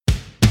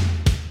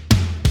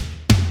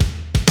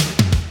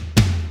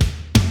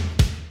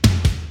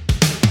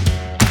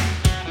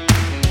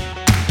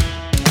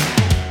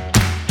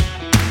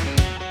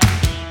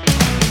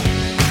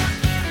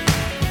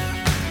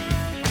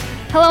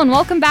Hello and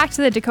welcome back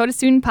to the Dakota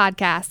Student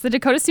Podcast. The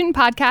Dakota Student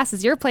Podcast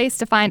is your place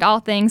to find all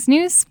things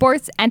news,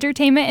 sports,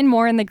 entertainment, and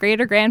more in the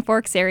greater Grand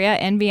Forks area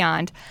and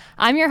beyond.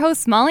 I'm your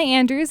host, Molly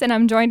Andrews, and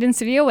I'm joined in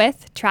studio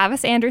with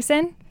Travis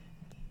Anderson.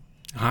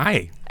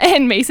 Hi.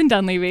 And Mason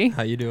Dunleavy.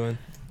 How you doing?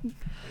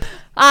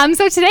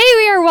 So today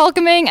we are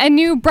welcoming a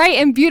new bright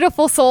and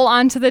beautiful soul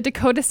onto the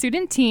Dakota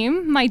Student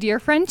team, my dear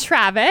friend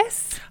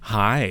Travis.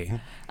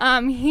 Hi.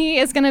 He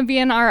is going to be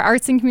in our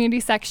arts and community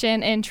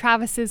section in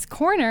Travis's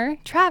corner.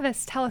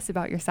 Travis, tell us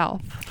about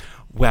yourself.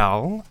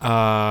 Well,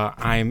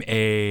 I'm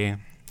a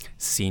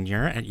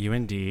senior at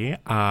UND.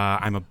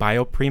 I'm a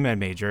bio pre-med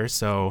major,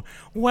 so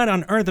what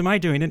on earth am I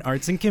doing in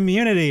arts and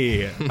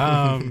community?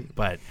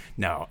 But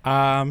no.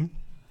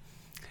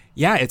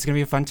 Yeah, it's going to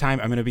be a fun time.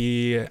 I'm going to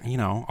be,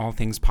 all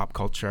things pop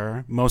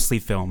culture, mostly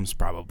films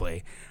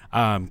probably,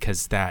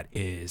 because that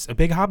is a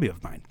big hobby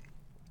of mine.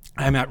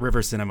 I'm at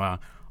River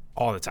Cinema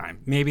all the time,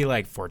 maybe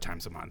like 4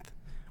 times a month.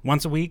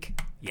 Once a week?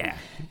 Yeah,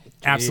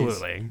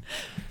 absolutely.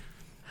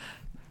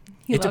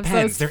 He it loves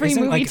depends. those free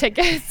movie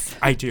tickets.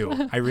 I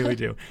do. I really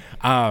do.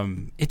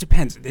 It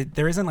depends.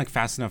 There isn't like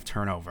fast enough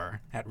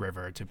turnover at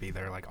River to be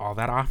there like all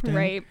that often.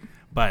 Right.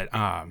 But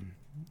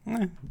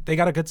they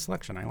got a good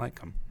selection. I like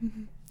them.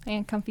 Mm-hmm.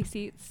 And comfy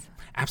seats.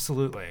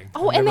 Absolutely.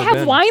 Oh, and they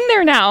have wine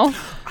there now.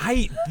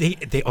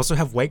 They also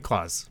have White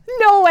Claws.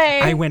 No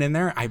way. I went in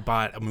there, I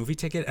bought a movie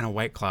ticket and a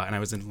White Claw, and I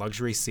was in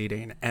luxury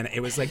seating, and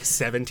it was like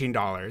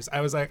 $17.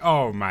 I was like,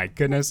 oh my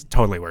goodness.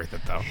 Totally worth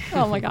it though.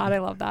 Oh my God, I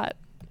love that.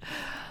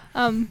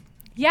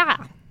 Yeah.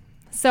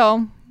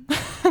 So,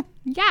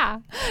 yeah,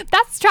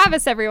 that's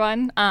Travis,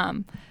 everyone.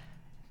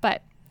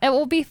 But it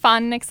will be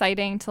fun and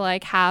exciting to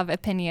like have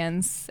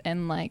opinions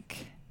in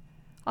like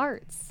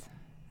arts.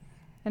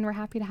 And we're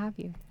happy to have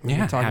you. We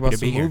can talk about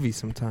some movies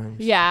sometimes.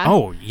 Yeah.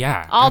 Oh,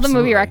 yeah. All absolutely.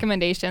 the movie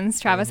recommendations.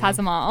 Travis has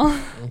them all.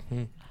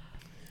 Mm-hmm.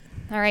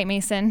 All right,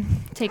 Mason,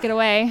 take it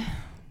away.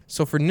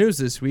 So for news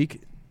this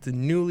week, the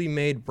newly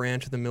made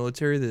branch of the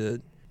military, the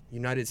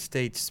United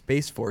States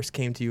Space Force,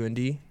 came to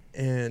UND,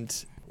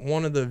 and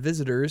one of the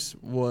visitors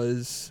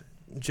was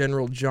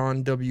General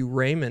John W.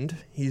 Raymond.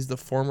 He's the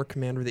former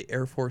commander of the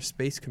Air Force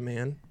Space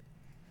Command.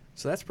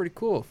 So that's pretty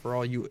cool for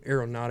all you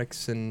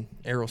aeronautics and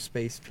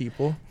aerospace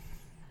people.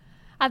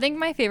 I think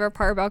my favorite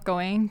part about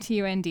going to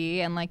UND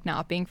and like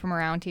not being from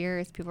around here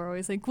is people are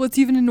always like, what's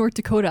even in North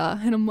Dakota?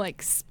 And I'm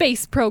like,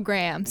 space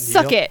program,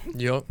 suck it.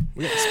 Yep,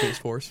 we got the Space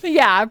Force.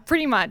 Yeah,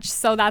 pretty much.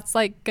 So that's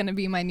like going to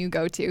be my new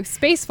go-to.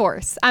 Space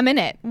Force, I'm in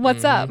it.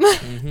 What's up?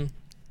 A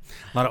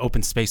lot of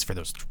open space for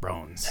those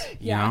drones,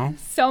 you know?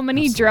 So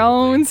many Absolutely.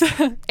 drones,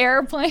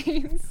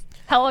 airplanes,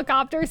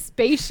 helicopters,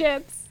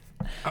 spaceships.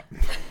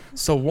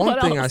 So one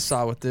What thing else? I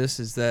saw with this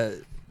is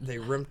that they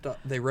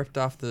ripped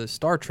off the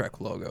Star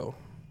Trek logo.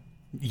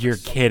 You're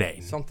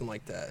kidding. Something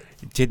like that.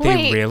 Did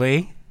Wait. they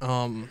really?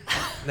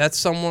 That's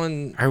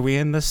someone. Are we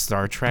in the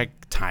Star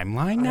Trek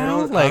timeline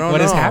now? I don't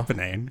what is know.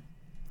 happening?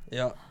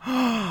 Yeah.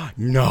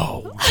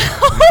 No.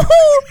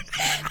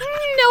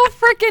 No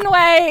freaking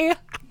way.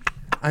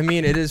 I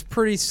mean, it is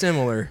pretty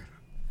similar.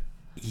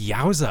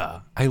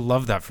 Yowza. I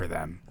love that for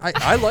them.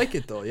 I like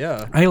it though.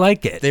 Yeah. I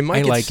like it. They might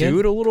I get like sued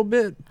it. a little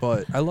bit,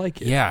 but I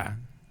like it. Yeah.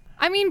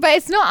 I mean, but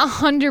it's not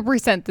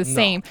 100% the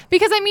same.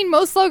 Because, I mean,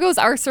 most logos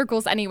are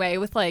circles anyway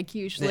with, like,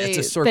 usually It's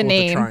a circle the with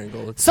name. a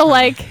triangle. It's So, kinda-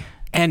 like...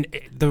 And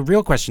the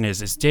real question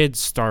is did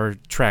Star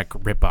Trek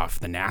rip off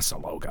the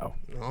NASA logo?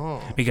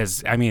 Oh.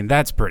 Because, I mean,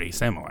 that's pretty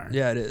similar.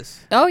 Yeah, it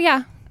is. Oh,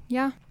 yeah.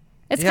 Yeah.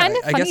 It's kind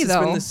of I funny, guess it's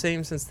though. been the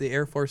same since the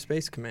Air Force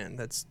Space Command.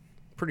 That's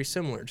pretty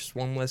similar. Just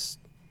one less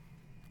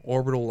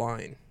orbital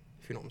line,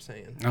 if you know what I'm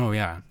saying. Oh,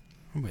 yeah.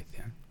 I'm with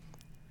you.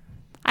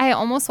 I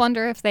almost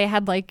wonder if they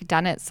had, like,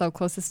 done it so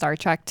close to Star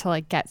Trek to,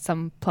 like, get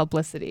some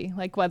publicity.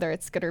 Like, whether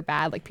it's good or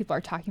bad. Like, people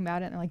are talking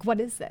about it and they're like, what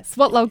is this?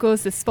 What logo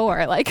is this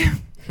for? Like,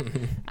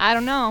 I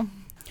don't know.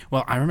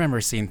 Well, I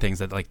remember seeing things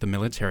that, like, the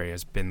military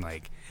has been,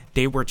 like,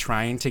 they were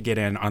trying to get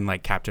in on,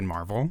 like, Captain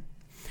Marvel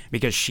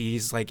because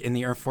she's, like, in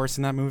the Air Force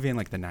in that movie in,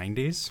 like, the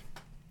 90s.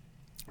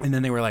 And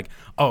then they were like,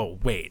 oh,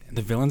 wait,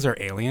 the villains are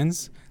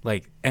aliens?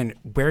 Like, and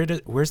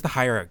where's the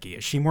hierarchy?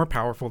 Is she more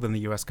powerful than the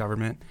U.S.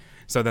 government?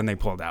 So then they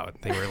pulled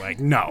out. They were like,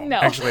 no.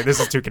 Actually, this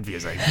is too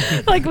confusing.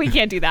 Like, we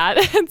can't do that.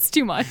 It's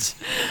too much.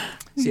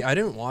 See, I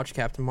didn't watch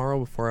Captain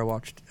Marvel before I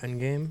watched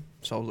Endgame,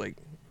 so I was like,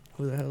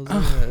 who the hell is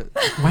that?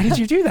 Why did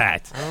you do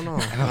that? I don't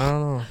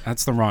know.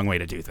 That's the wrong way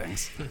to do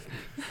things.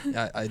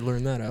 I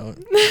learned that out.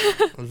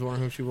 I was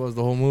wondering who she was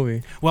the whole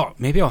movie. Well,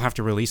 maybe I'll have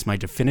to release my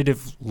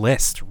definitive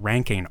list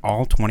ranking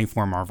all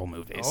 24 Marvel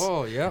movies.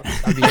 Oh, yeah.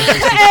 I'd be interested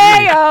to see.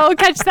 Hey, yo,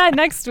 catch that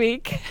next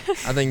week.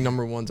 I think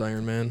number one's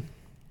Iron Man.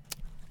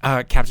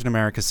 Captain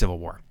America Civil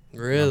War.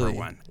 Really? Number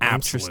one.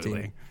 Absolutely.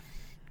 Interesting.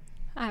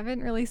 I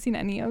haven't really seen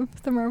any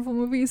of the Marvel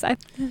movies.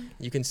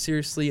 You can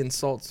seriously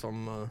insult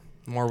some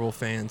Marvel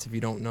fans if you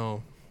don't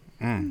know.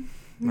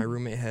 My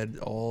roommate had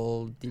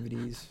all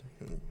DVDs.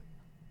 And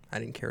I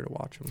didn't care to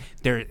watch them.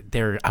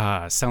 They're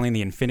selling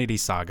the Infinity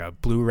Saga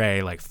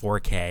Blu-ray, like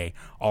 4K,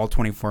 all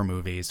 24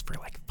 movies for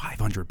like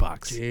 $500.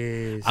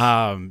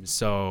 Jeez.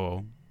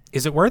 So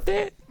is it worth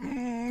it?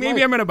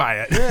 maybe I'm gonna buy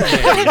it.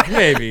 Yeah,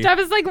 maybe.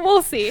 Travis is like,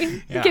 we'll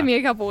see. Yeah. Give me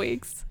a couple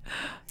weeks.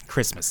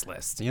 Christmas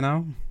list, you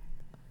know?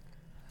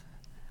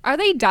 Are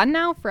they done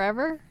now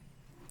forever?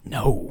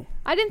 No.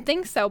 I didn't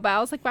think so, but I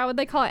was like, why would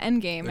they call it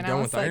Endgame? They're And I done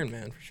was with like, Iron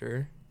Man for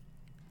sure.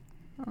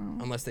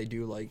 Unless they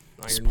do like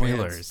Iron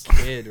Spoilers.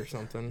 Man's kid or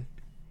something.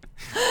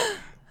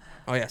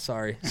 Oh yeah,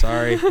 sorry.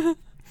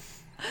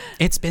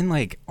 It's been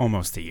like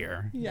almost a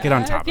year. yeah, Get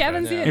on top if you of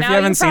haven't it. seen it If now, you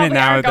haven't seen it probably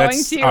now, are going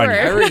that's to, on or- you.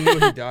 I already knew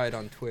he died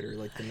on Twitter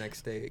like the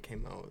next day it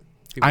came out.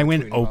 People I were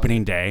went tweeting about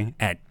opening it. day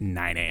at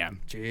 9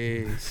 a.m.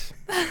 Jeez.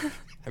 I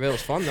bet it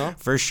was fun though.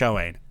 First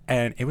showing,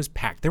 and it was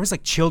packed. There was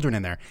like children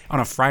in there on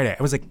a Friday.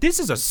 I was like, this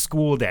is a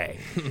school day.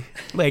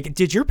 Like,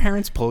 did your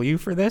parents pull you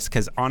for this?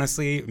 Because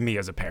honestly, me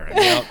as a parent.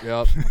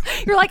 Yep.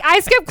 You're like, I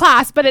skipped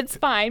class, but it's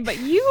fine. But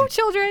you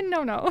children,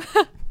 no.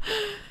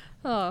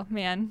 Oh,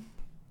 man.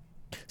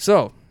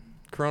 So,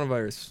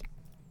 coronavirus.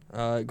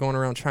 Going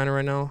around China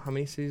right now. How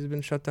many cities have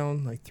been shut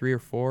down? Like 3 or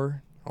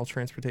 4. All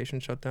transportation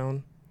shut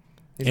down.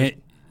 These are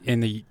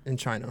in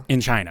China.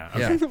 In China.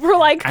 Okay. Yeah. We're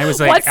like, I was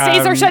like, what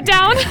states are shut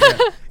down?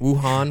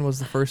 Wuhan was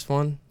the first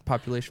one.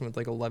 Population with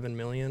like 11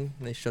 million.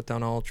 And they shut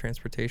down all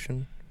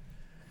transportation.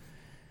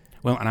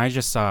 Well, and I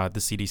just saw the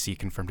CDC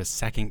confirmed a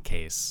second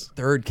case.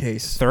 Third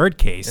case Third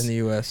case in the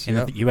U.S. in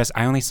Yep. the U.S.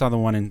 I only saw the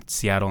one in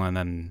Seattle and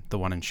then the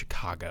one in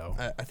Chicago.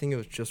 I think it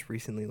was just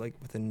recently, like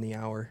within the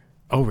hour.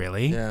 Oh,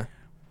 really? Yeah.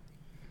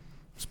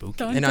 Spooky.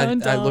 Dun,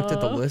 And dun, I looked at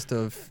the dun. list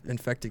of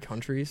infected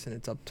countries, and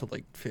it's up to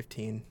like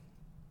 15.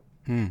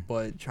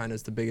 But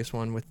China's the biggest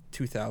one with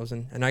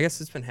 2,000. And I guess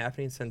it's been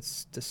happening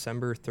since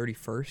December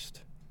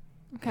 31st.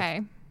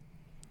 Okay.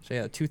 So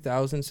yeah,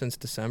 2,000 since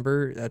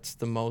December. That's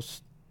the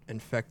most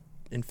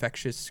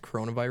infectious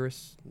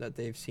coronavirus that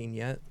they've seen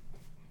yet.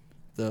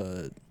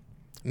 The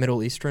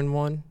Middle Eastern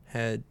one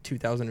had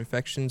 2,000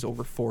 infections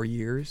over 4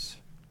 years,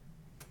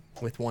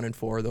 with 1 in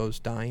 4 of those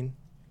dying.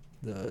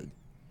 The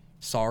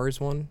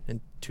SARS one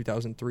in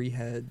 2003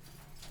 had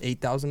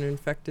 8,000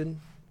 infected,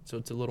 so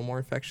it's a little more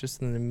infectious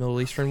than the Middle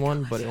Eastern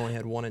one, but it only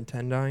had 1 in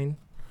 10 dying.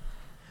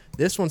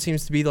 This one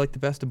seems to be like the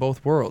best of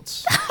both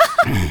worlds.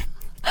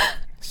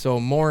 So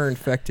more are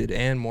infected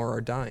and more are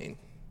dying.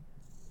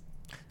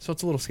 So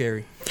it's a little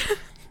scary.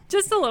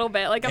 Just a little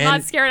bit. Like, I'm And-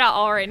 not scared at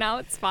all right now.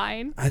 It's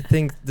fine. I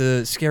think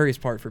the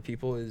scariest part for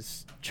people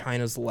is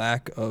China's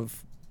lack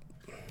of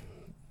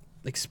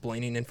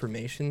explaining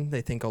information.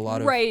 They think a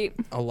lot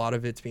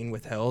of it's being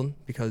withheld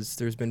because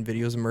there's been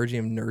videos emerging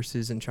of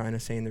nurses in China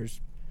saying there's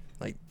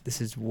like this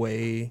is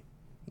way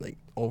like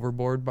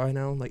overboard by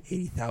now, like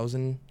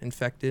 80,000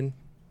 infected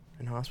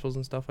in hospitals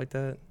and stuff like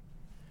that.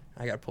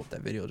 I gotta pull up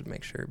that video to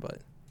make sure, but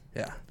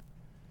yeah.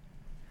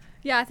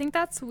 Yeah, I think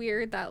that's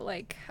weird that,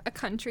 like, a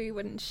country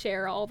wouldn't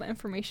share all the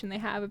information they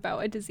have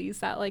about a disease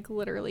that, like,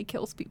 literally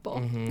kills people.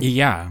 Mm-hmm.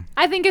 Yeah.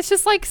 I think it's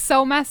just, like,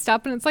 so messed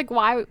up, and it's like,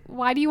 why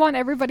do you want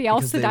everybody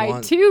else Because to they die,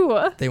 want-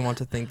 too? They want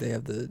to think they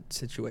have the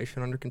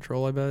situation under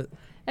control, I bet.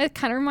 It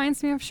kind of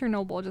reminds me of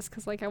Chernobyl, just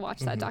because, like, I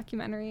watched that Mhm.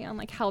 documentary on,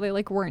 like, how they,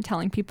 like, weren't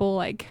telling people,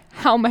 like,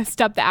 how messed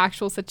up the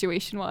actual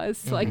situation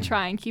was to, like,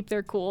 try and keep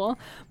their cool.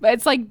 But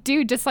it's like,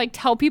 dude, just, like,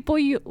 tell people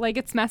you, like,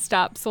 it's messed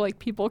up so, like,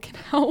 people can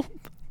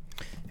help.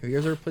 Have you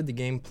guys ever played the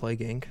game Plague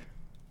Inc.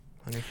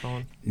 on your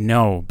phone?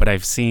 No, but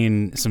I've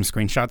seen some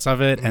screenshots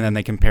of it, and then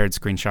they compared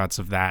screenshots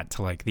of that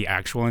to like the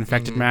actual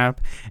infected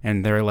map,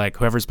 and they're like,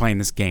 whoever's playing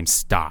this game,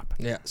 stop.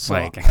 Yeah, so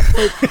Like,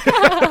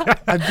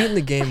 I've beaten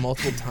the game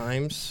multiple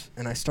times,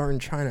 and I start in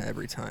China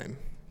every time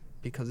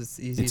because it's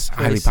the easiest it's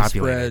place highly to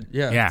populated.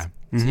 spread. Yeah.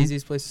 It's Mhm. the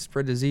easiest place to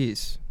spread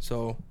disease.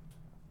 So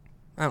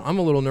I'm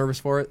a little nervous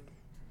for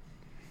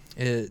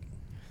it.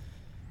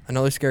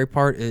 Another scary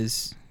part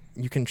is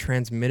you can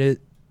transmit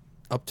it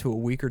up to a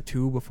week or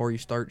 2 before you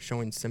start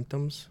showing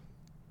symptoms.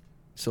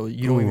 So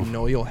you don't Ooh. even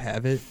know you'll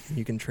have it, and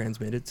you can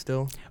transmit it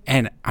still.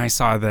 And I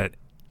saw that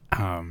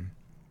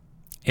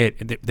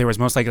there was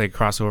most likely a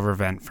crossover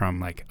event from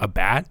like a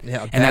bat.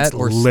 Yeah, a And that's bat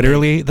or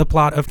literally the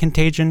plot of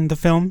Contagion, the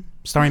film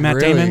starring Matt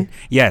Really? Damon.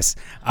 Yes.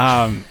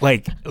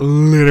 Like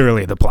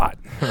literally the plot.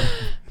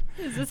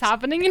 Is this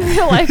happening in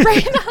real life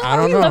right now? I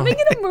don't Are we know. living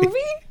in a movie?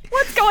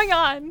 What's going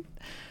on?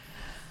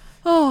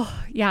 Oh,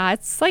 yeah,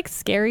 it's like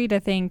scary to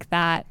think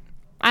that.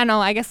 I don't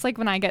know. I guess like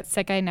when I get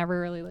sick, I never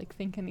really like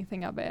think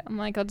anything of it. I'm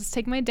like, I'll just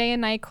take my day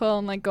and NyQuil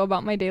and like go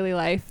about my daily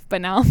life.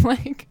 But now I'm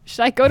like,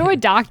 should I go to a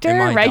doctor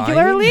Am I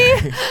regularly?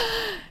 dying?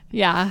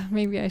 Yeah,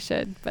 maybe I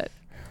should. But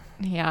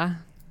yeah.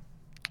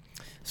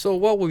 So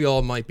while we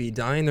all might be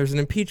dying, there's an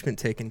impeachment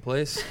taking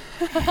place.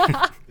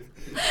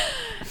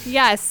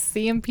 Yes,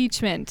 the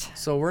impeachment.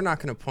 So we're not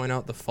going to point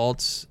out the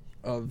faults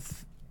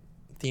of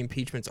the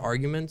impeachment's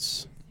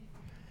arguments.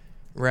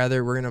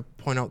 Rather, we're going to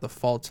point out the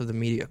faults of the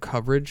media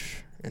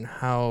coverage and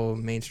how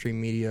mainstream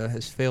media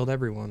has failed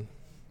everyone.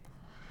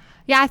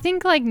 Yeah, I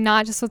think like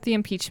not just with the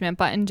impeachment,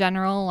 but in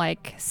general,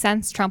 like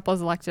since Trump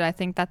was elected, I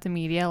think that the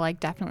media like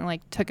definitely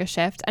like took a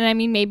shift. And I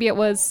mean, maybe it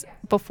was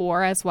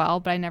before as well,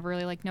 but I never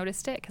really like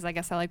noticed it because I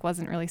guess I like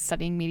wasn't really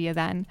studying media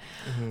then.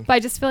 But I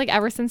just feel like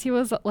ever since he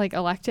was like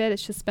elected,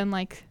 it's just been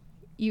like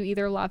you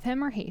either love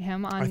him or hate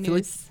him on I news. feel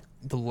like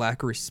the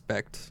lack of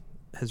respect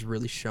has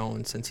really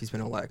shown since he's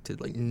been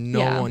elected. Like,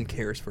 no one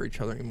cares for each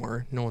other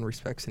anymore. No one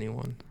respects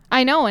anyone.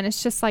 I know, and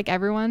it's just like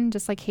everyone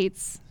just like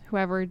hates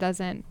whoever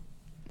doesn't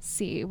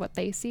see what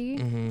they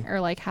see or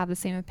like have the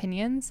same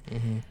opinions.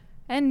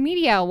 And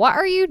media, what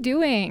are you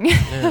doing?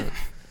 Yeah.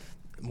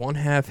 One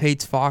half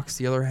hates Fox,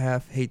 the other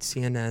half hates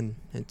CNN.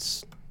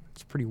 It's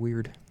pretty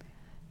weird.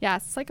 Yeah,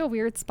 it's like a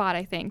weird spot,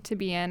 I think, to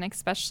be in,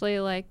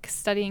 especially like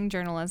studying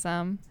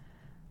journalism.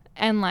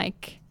 And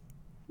like,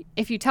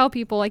 if you tell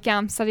people like, yeah,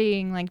 I'm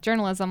studying like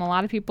journalism, a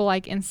lot of people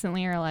like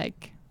instantly are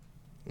like,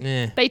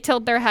 they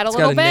tilt their head a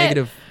little bit. It's got a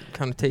negative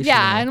connotation.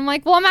 Yeah, and I'm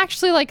like, well, I'm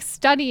actually like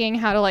studying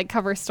how to like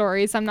cover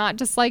stories. I'm not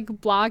just like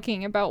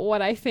blogging about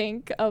what I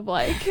think of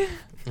like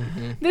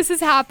this is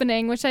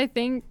happening, which I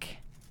think,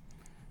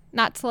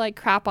 not to like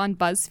crap on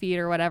BuzzFeed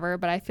or whatever,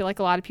 but I feel like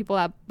a lot of people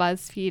that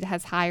BuzzFeed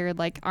has hired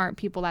like aren't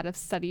people that have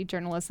studied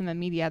journalism and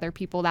media. They're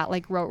people that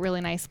like wrote really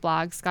nice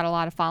blogs, got a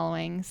lot of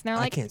followings. And they're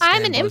like,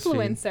 I'm an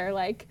influencer.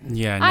 Like,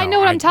 I know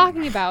what I'm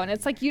talking about. And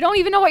it's like, you don't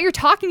even know what you're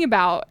talking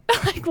about.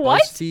 Like,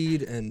 what?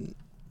 BuzzFeed and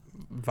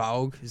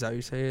Vogue, is that how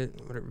you say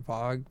it? Whatever,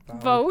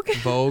 Vogue.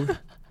 Vogue.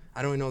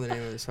 I don't even know the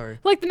name of it, sorry.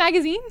 Like the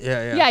magazine?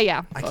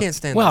 Yeah. I can't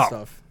stand that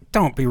stuff.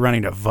 Don't be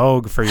running to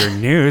Vogue for your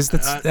news.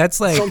 That's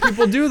like some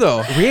people do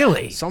though.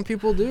 Really? Some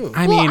people do.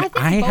 I mean, I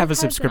Vogue have a has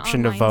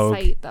subscription an to Vogue,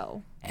 site,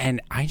 though.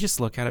 and I just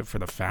look at it for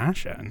the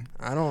fashion.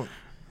 I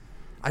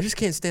just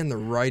can't stand the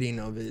writing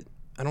of it.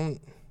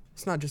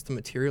 It's not just the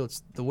material,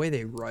 it's the way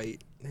they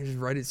write. They just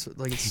write it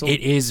like it's so. It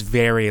is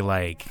very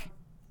like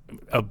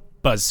a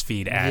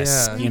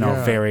BuzzFeed-esque,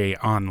 very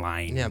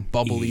online. Yeah,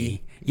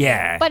 bubbly.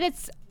 Yeah. But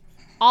it's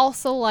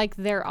also like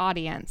their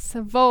audience.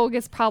 Vogue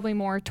is probably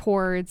more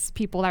towards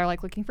people that are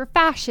like looking for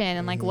fashion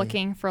and like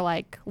looking for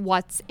like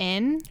what's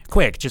in.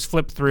 Quick, just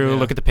flip through,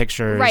 look at the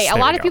pictures. Right. A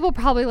lot of people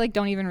probably like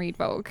don't even read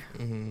Vogue.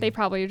 They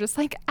probably are just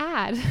like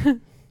ad.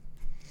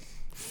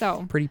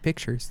 So pretty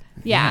pictures.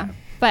 Yeah.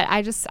 But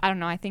I don't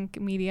know. I think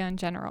media in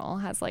general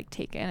has like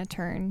taken a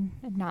turn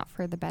and not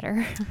for the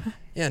better.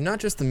 Yeah, not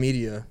just the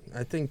media.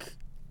 I think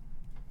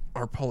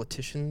our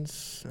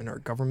politicians and our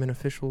government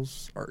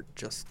officials are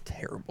just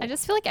terrible. I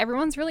just feel like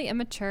everyone's really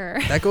immature.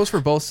 That goes for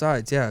both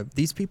sides. Yeah,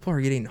 these people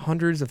are getting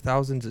hundreds of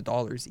thousands of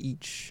dollars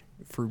each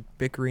for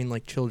bickering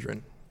like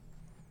children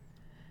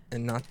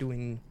and not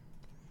doing,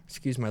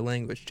 excuse my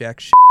language, jack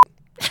shit.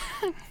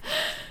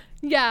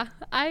 Yeah,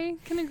 I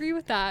can agree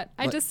with that.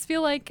 I just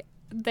feel like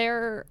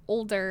they're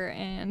older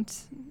and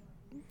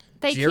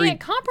they can't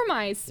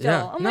compromise still.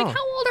 Yeah, I'm like,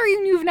 how old are you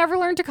and you've never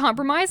learned to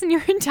compromise in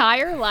your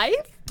entire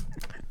life?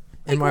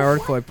 In my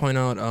article, I point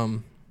out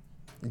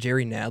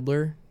Jerry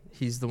Nadler.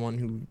 He's the one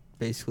who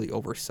basically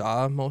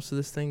oversaw most of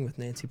this thing with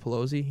Nancy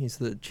Pelosi. He's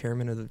the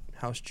chairman of the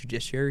House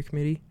Judiciary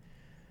Committee.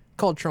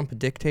 Called Trump a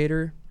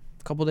dictator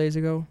a couple days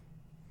ago,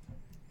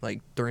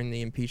 like during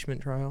the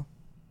impeachment trial.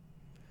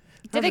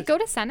 Did it go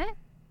to Senate?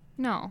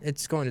 No.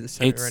 It's going to the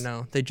Senate right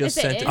now. They just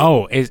sent it.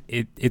 Oh,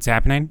 it's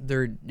happening?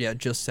 They're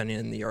just sending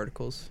in the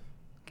articles.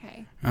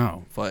 Okay.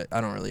 Oh. But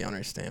I don't really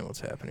understand what's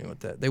happening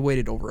with that. They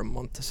waited over a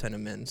month to send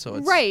them in, so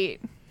it's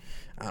right.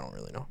 I don't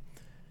really know.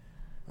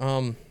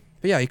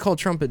 But yeah, he called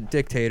Trump a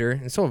dictator,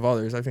 and so have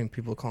others. I think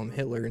people call him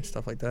Hitler and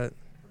stuff like that.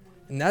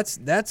 And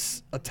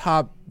that's a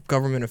top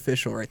government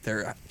official right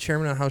there,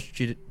 chairman of the House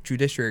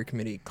Judiciary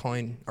Committee,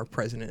 calling our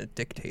president a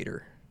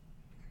dictator.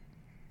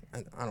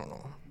 I don't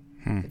know.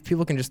 If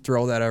people can just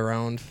throw that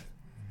around.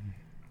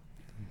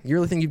 You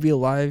really think you'd be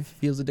alive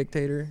if he was a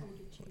dictator?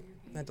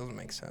 That doesn't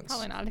make sense.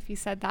 Probably not if he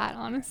said that,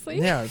 honestly.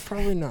 Yeah,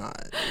 probably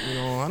not.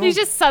 He's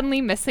just suddenly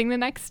missing the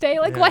next day.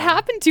 Like, what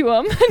happened to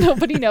him?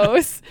 Nobody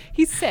knows.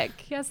 He's sick.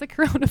 He has the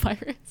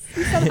coronavirus.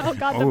 He somehow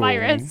got the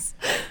virus.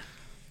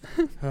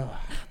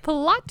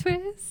 Plot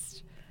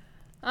twist.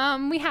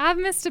 We have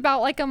missed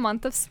about like a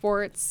month of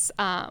sports.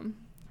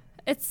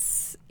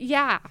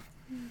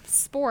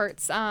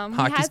 Sports.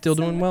 Hockey's still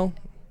doing well?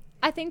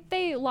 I think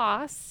they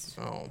lost.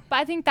 Oh. But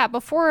I think that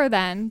before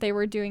then, they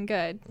were doing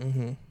good.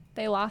 Mm-hmm.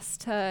 They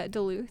lost to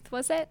Duluth,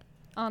 was it?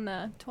 On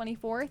the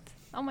 24th?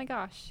 Oh my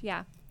gosh.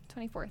 Yeah.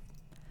 24th.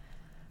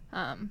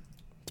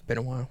 It's been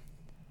a while.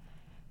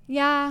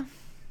 Yeah.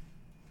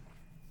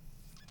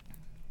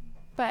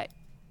 But,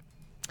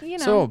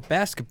 So,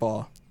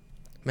 basketball.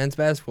 Men's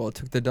basketball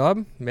took the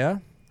dub, yeah?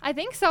 I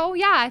think so.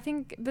 Yeah, I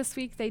think this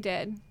week they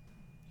did.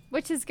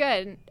 Which is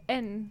good.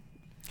 And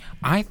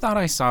I thought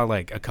I saw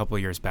like a couple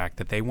years back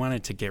that they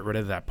wanted to get rid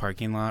of that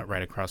parking lot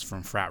right across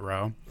from Frat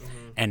Row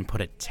and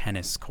put a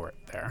tennis court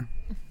there.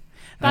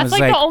 That's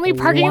like the only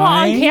parking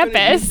lot on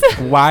campus.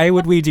 Why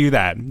would we do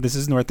that? This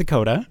is North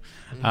Dakota.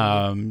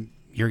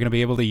 You're going to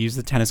be able to use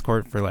the tennis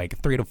court for like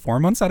 3 to 4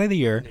 months out of the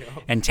year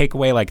and take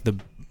away like the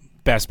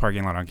best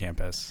parking lot on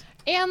campus.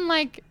 And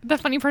like the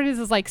funny part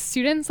is like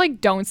students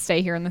like don't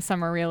stay here in the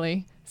summer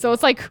really. So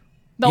it's like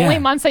the only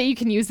months that you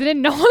can use it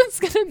and no one's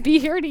going to be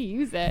here to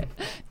use it.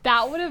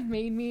 That would have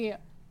made me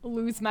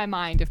lose my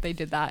mind if they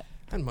did that.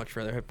 I'd much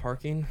rather have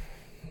parking.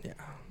 Yeah.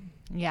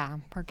 Yeah,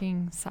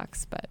 parking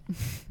sucks, but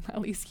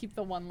at least keep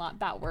the one lot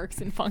that works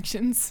and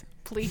functions.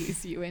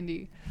 Please,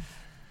 UND.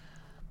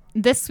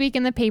 this week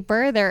in the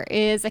paper, there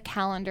is a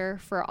calendar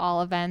for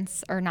all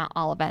events, or not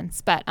all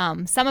events, but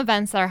some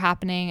events that are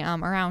happening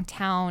around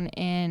town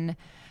in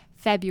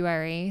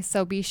February.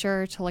 So be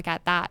sure to look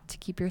at that to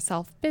keep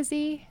yourself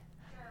busy.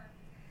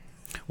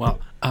 Well,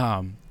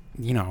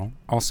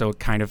 also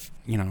kind of,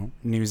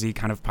 newsy,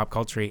 kind of pop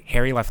culture.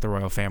 Harry left the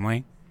royal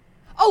family.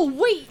 Oh,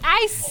 wait,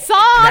 I saw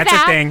that.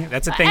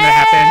 That's a thing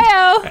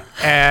that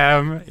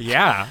happened.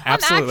 Yeah,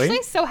 absolutely. I'm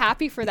actually so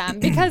happy for them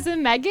because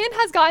Meghan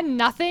has gotten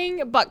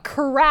nothing but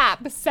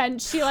crap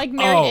since she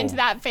married into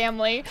that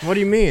family. What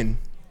do you mean?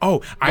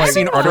 Oh, I've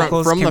seen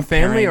articles from the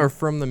family or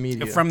from the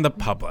media? From the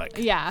public.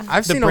 Yeah.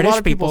 I've seen a lot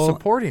of people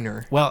supporting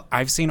her. Well,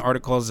 I've seen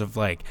articles of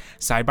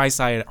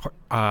side-by-side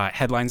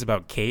headlines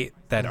about Kate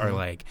that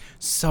are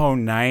so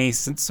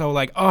nice and so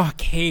oh,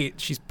 Kate,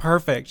 she's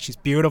perfect. She's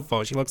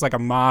beautiful. She looks like a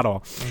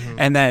model.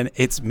 And then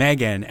it's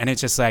Meghan and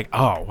it's just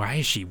oh, why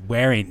is she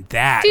wearing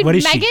that? Dude, what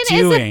is Meghan she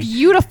doing? Is a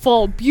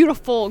beautiful,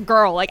 beautiful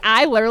girl.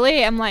 I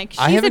literally am she's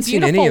a beautiful woman. I haven't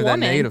seen any of that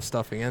negative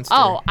stuff against her.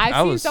 Oh,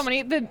 I've seen so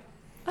many.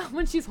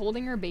 When she's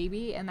holding her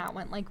baby and that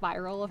went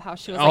viral of how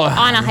she was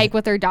on a hike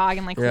with her dog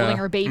and holding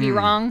her baby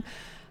wrong.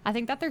 I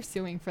think that they're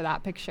suing for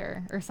that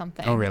picture or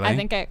something. Oh, really? I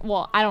think I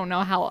don't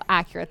know how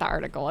accurate the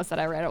article was that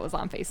I read. It was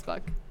on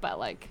Facebook, but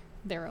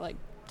they were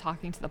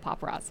talking to the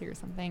paparazzi or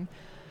something.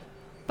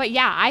 But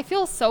yeah, I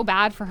feel so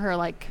bad for her.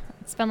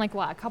 It's been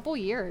a couple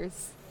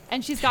years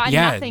and she's gotten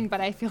nothing, but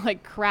I feel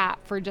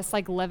crap for just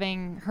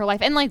living her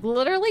life and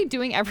literally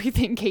doing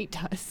everything Kate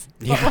does,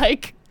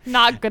 but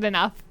not good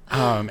enough.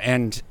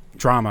 And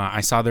drama. I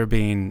saw they're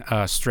being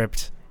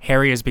stripped.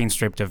 Harry is being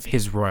stripped of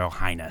his Royal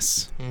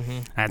Highness.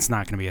 That's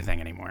not going to be a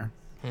thing anymore.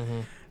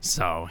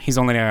 So he's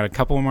only got a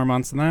couple more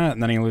months than that,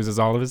 and then he loses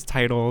all of his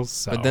titles.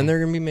 So. But then they're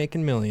going to be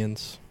making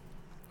millions.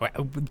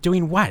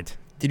 Doing what?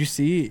 Did you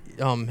see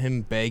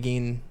him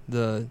begging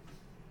the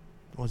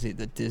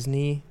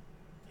Disney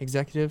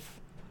executive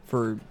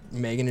for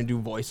Meghan to do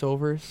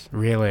voiceovers?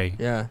 Really?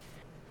 Yeah.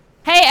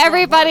 Hey,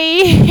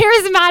 everybody.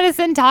 Here's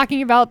Madison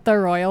talking about the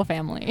royal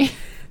family.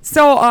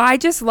 So I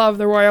just love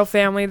the royal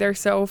family. They're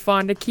so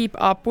fun to keep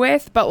up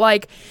with.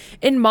 But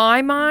in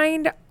my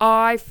mind,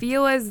 I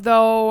feel as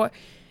though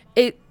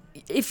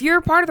if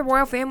you're part of the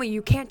royal family,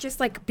 you can't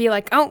just be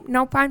oh,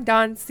 nope, I'm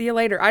done. See you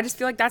later. I just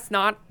feel that's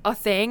not a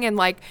thing. And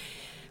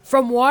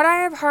from what I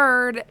have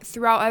heard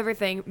throughout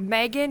everything,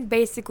 Meghan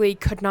basically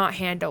could not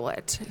handle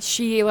it.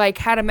 She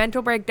had a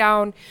mental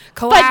breakdown,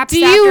 collapsed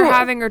after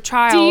having her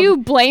child. Do you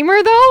blame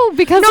her though?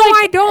 Because no,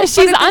 I don't.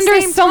 She's under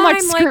so much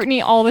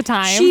scrutiny all the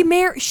time. She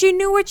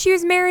knew what she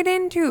was married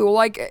into.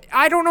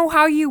 I don't know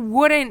how you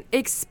wouldn't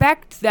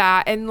expect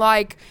that. And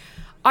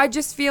I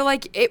just feel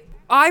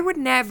I would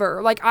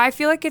never. I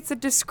feel it's a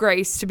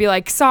disgrace to be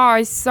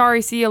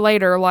sorry, see you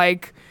later.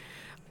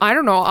 I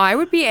don't know. I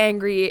would be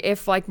angry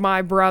if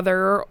my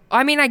brother.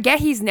 I mean, I get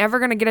he's never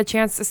gonna get a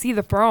chance to see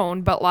the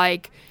throne, but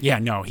yeah,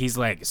 no, he's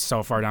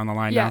so far down the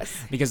line now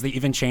because they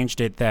even changed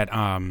it that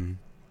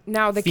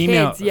now the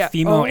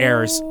female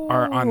heirs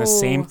are on the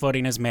same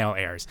footing as male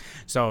heirs.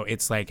 So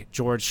it's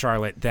George,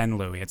 Charlotte, then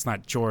Louis. It's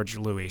not George,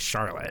 Louis,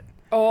 Charlotte.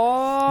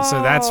 Oh,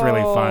 so that's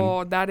really fun.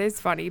 Oh, that is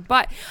funny.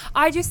 But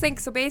I just think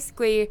so.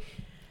 Basically,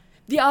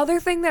 the other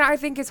thing that I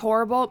think is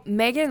horrible,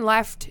 Meghan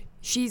left.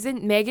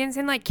 Meghan's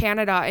in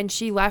Canada, and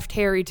she left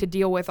Harry to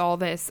deal with all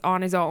this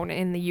on his own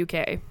in the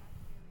UK.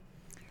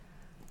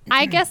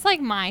 I guess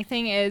my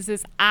thing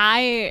is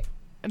I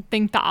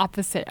think the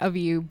opposite of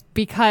you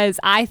because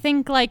I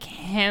think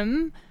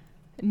him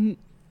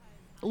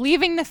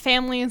leaving the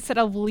family instead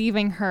of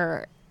leaving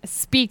her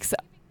speaks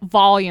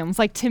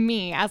volumes. To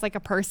me as a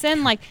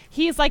person,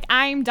 he's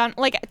I'm done.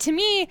 To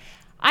me,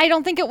 I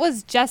don't think it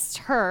was just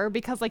her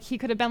because he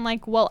could have been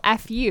well,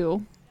 F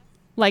you.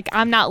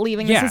 I'm not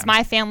leaving. Yeah. This is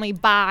my family.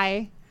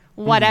 Bye.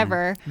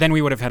 Whatever. Then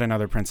we would have had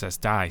another Princess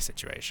Di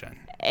situation.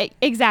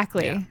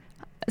 Exactly. Yeah.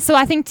 So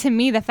I think to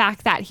me, the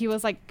fact that he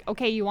was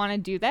okay, you want to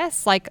do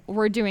this?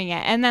 We're doing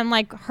it. And then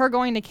her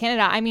going to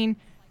Canada, I mean,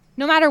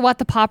 no matter what,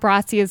 the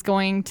paparazzi is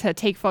going to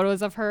take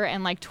photos of her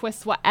and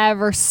twist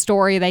whatever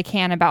story they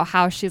can about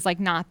how she's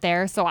not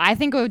there. So I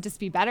think it would just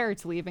be better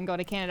to leave and go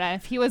to Canada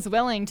if he was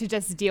willing to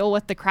just deal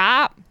with the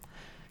crap.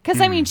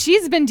 Because I mean,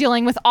 she's been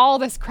dealing with all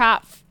this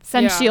crap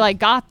since she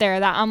got there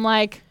that I'm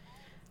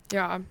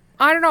yeah,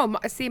 I don't know.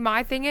 See,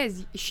 my thing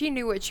is she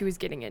knew what she was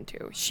getting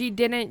into. She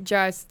didn't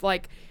just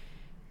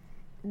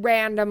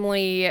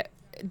randomly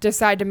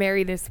decide to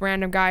marry this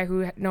random guy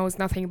who knows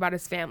nothing about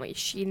his family.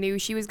 She knew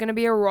she was going to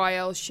be a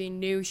royal. She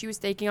knew she was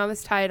taking on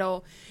this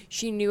title.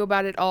 She knew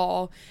about it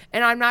all.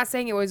 And I'm not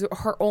saying it was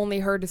only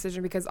her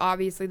decision because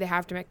obviously they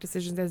have to make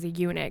decisions as a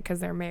unit because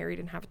they're married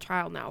and have a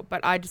child now.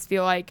 But I just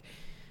feel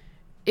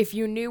if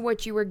you knew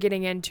what you were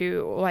getting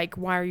into,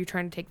 why are you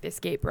trying to take the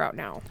escape route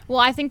now? Well,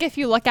 I think if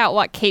you look at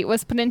what Kate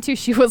was put into,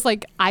 she was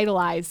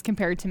idolized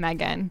compared to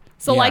Meghan.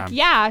 So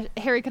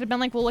Harry could have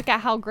been well, look at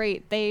how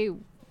great they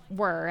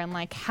were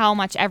and how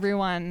much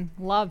everyone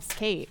loves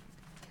Kate.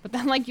 But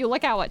then you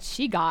look at what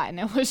she got and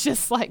it was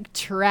just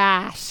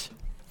trash.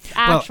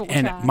 Actual trash.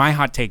 And my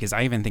hot take is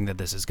I even think that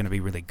this is going to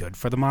be really good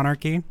for the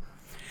monarchy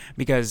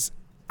because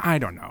I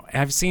don't know.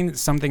 I've seen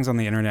some things on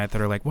the internet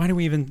that are like, why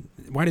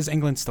does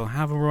England still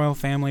have a royal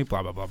family?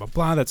 Blah, blah, blah, blah,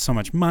 blah. That's so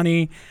much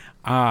money.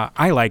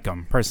 I like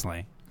them,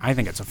 personally. I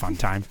think it's a fun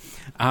time.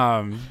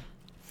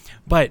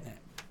 But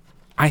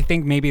I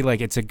think maybe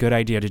like it's a good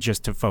idea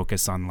to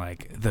focus on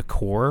like the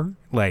core.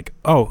 Like,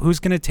 oh, who's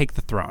going to take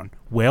the throne?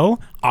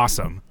 Will?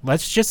 Awesome.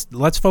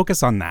 Let's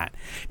focus on that.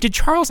 Did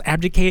Charles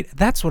abdicate?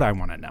 That's what I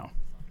want to know.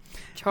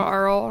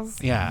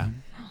 Charles. Yeah.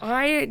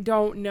 I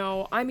don't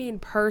know. I mean,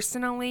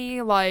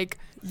 personally, like,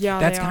 yeah,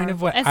 That's kind of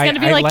what It's going to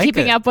be like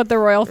keeping up with the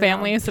royal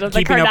family instead of the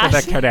keeping Kardashians. up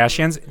with the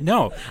Kardashians.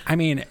 No, I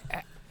mean,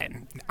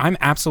 I'm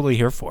absolutely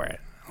here for it.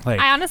 Like,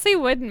 I honestly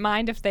wouldn't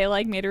mind if they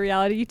like made a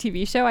reality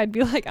TV show. I'd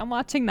be like, I'm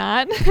watching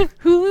that.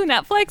 Hulu,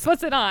 Netflix,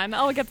 what's it on?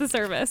 I'll get the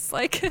service.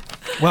 Like,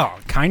 well,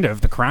 kind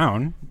of The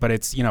Crown, but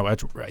it's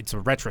it's a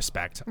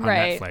retrospect on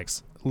Right.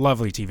 Netflix.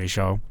 Lovely TV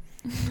show.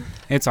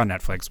 It's on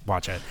Netflix.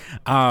 Watch it.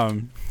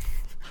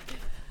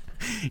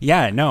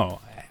 Yeah, no,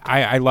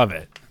 I love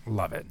it.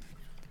 Love it.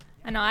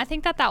 I know. I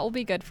think that will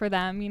be good for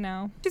them. You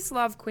know. just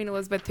love Queen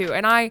Elizabeth too,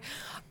 and I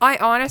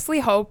honestly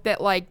hope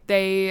that like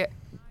they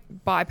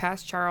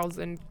bypass Charles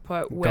and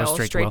put Go Will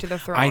straight Will. to the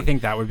throne. I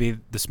think that would be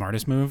the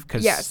smartest move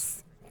because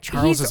yes.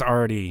 Charles He's- is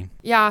already.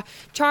 Yeah,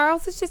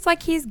 Charles is just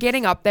like he's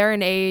getting up there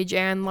in age,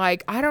 and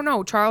like I don't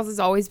know, Charles has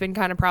always been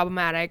kind of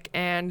problematic,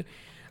 and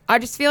I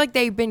just feel like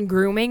they've been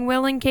grooming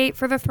Will and Kate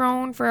for the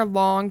throne for a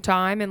long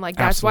time, and like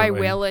that's why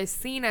Absolutely. Will is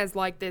seen as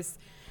like this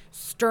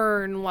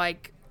stern,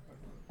 like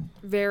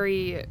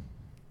very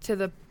to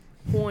the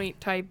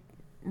point type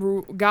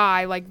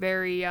guy, like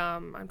very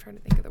I'm trying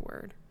to think of the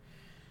word.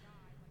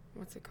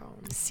 What's it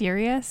called?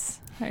 Serious?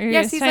 Are you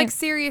Yes, just he's saying- like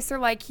serious or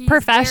like he's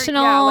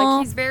Professional. Very, yeah,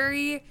 like he's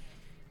very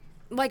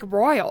like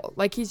royal.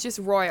 Like he's just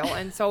royal,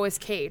 and so is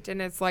Kate.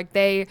 And it's like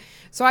they.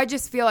 So I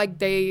just feel like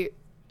they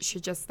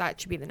should just that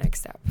should be the next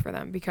step for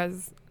them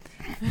because.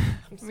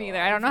 Me either.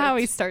 I don't know how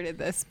we started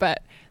this,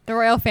 but the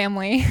royal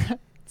family.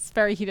 It's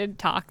very heated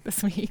talk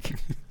this week.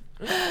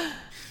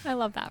 I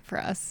love that for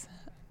us.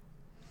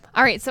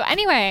 All right. So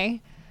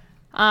anyway,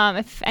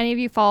 if any of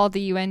you follow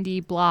the UND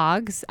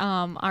blogs,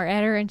 our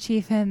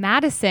editor-in-chief in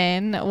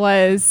Madison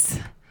was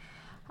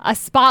a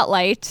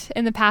spotlight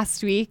in the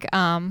past week.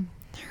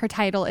 Her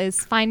title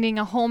is Finding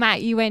a Home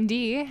at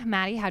UND.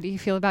 Maddie, how do you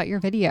feel about your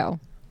video?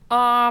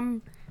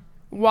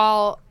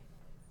 Well,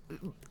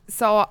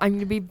 so I'm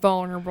gonna be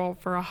vulnerable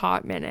for a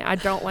hot minute. I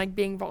don't like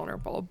being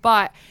vulnerable,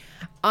 but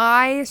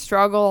I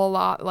struggle a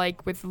lot,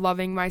 like with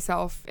loving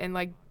myself and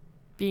like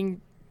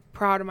being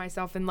proud of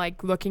myself and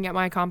like looking at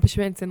my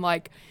accomplishments and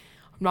like.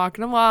 I'm not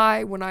gonna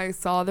lie, when I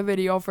saw the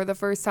video for the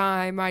first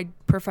time, my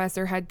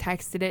professor had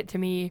texted it to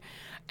me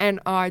and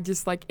I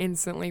just like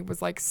instantly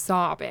was like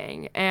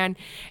sobbing. And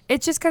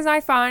it's just because I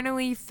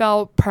finally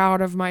felt proud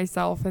of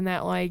myself and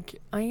that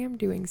like I am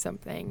doing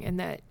something and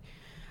that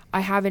I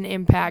have an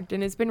impact.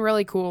 And it's been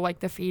really cool, like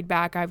the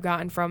feedback I've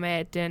gotten from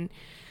it. And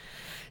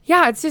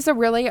yeah, it's just a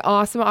really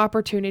awesome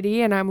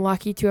opportunity and I'm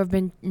lucky to have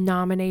been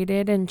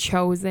nominated and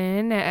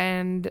chosen.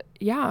 And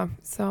yeah,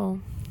 so.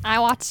 I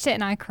watched it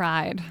and I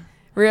cried.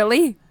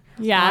 Really?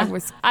 Yeah. I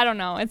was- I don't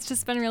know. It's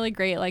just been really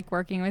great, like,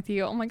 working with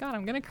you. Oh, my God,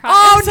 I'm going to cry.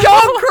 Oh, I'm so-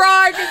 don't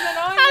cry, because then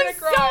I'm I'm going to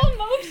cry. so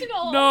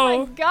emotional. No.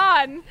 Oh, my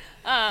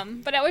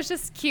God. But it was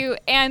just cute.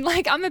 And,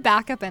 like, I'm a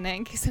backup in it,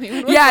 in case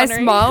anyone was Yes,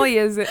 wondering. Molly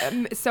is.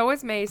 So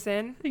is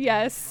Mason.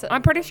 Yes.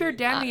 I'm pretty sure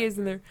Demi is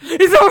in there.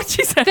 Is that what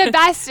she said? The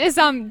best is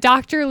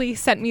Dr. Lee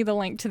sent me the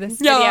link to this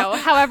Yeah.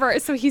 video. However,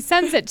 so he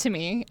sends it to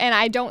me and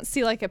I don't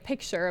see like a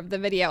picture of the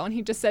video and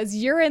he just says,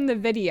 "You're in the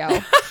video."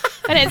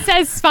 And it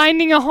says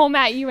finding a home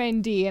at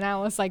UND. And I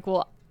was like,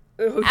 well,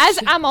 as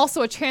I'm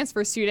also a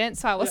transfer student,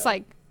 so I was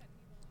like,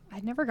 I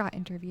never got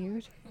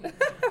interviewed.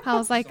 I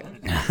was like,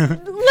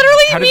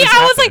 literally How did me, this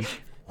I was happen?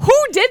 like,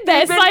 who did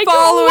this? been Like,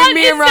 following what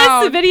me is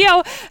around. this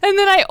video? And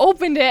then I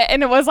opened it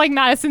and it was like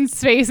Madison's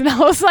face. And I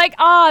was like,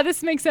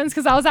 this makes sense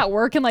because I was at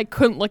work and like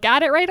couldn't look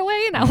at it right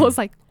away. And I was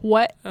like,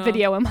 what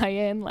video am I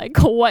in? Like,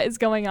 what is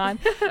going on?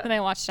 And I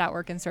watched it at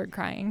work and started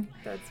crying.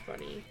 That's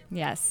funny.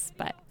 Yes,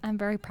 but I'm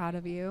very proud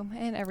of you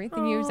and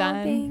everything you've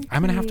done.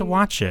 I'm gonna have to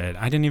watch it.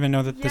 I didn't even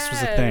know that this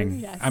was a thing.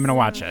 Yes. I'm gonna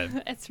watch it.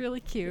 It's really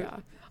cute. Yeah.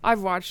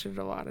 I've watched it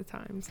a lot of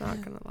times,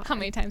 not going to lie. How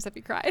many times have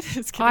you cried?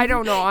 Just kidding. I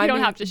don't know. I You don't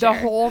mean, have to share. the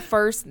whole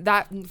first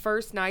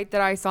night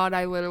that I saw it,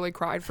 I literally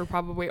cried for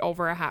probably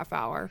over a half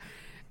hour.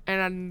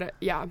 And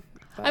yeah.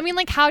 I mean,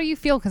 like, how do you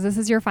feel? Because this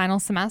is your final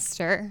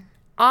semester.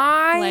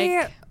 How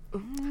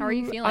are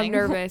you feeling? I'm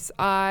nervous.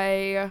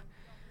 I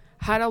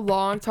had a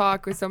long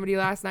talk with somebody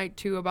last night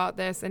too about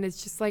this, and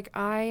it's just like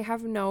I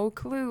have no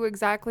clue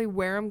exactly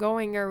where I'm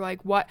going or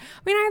like what.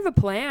 I mean, I have a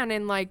plan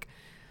and like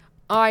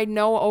I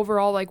know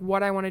overall like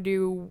what I want to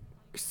do,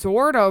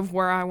 sort of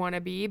where I want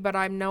to be, but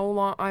I'm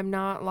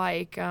not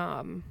like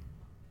at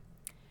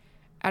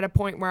a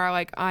point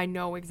where I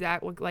know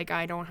exactly, like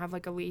I don't have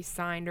like a lease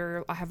signed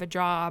or I have a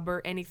job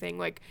or anything.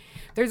 Like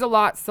there's a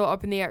lot still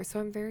up in the air, so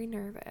I'm very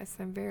nervous.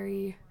 I'm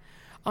very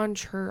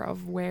unsure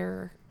of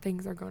where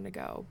things are going to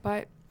go,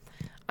 but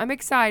I'm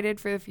excited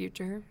for the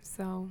future.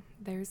 So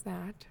there's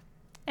that.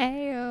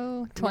 Ayo,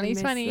 I miss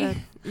 2020. that.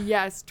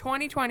 Yes,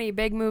 2020.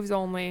 Big moves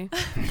only.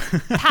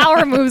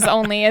 Power moves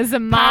only is Power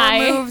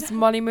my. moves,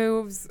 money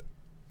moves,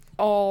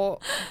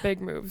 all big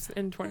moves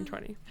in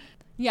 2020.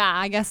 Yeah,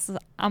 I guess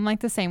I'm like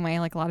the same way.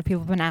 Like a lot of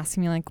people have been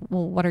asking me, like,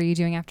 well, what are you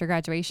doing after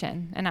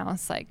graduation? And I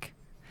was like,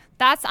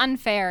 that's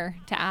unfair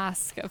to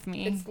ask of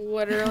me. It's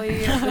literally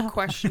the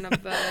question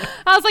of the.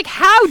 I was like,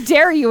 how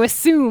dare you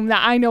assume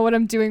that I know what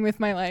I'm doing with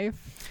my life?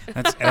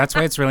 That's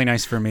why it's really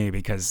nice for me,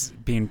 because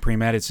being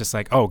pre-med, it's just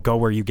like, oh, go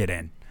where you get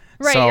in.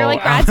 Right, So, you're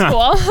like grad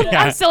school.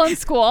 Yeah. I'm still in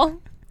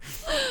school.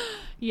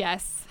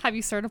 Yes. Have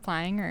you started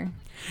applying or?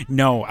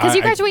 No. Because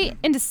you graduate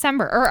in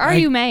December, or are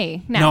you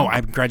May? No,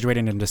 I'm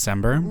graduating in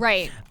December.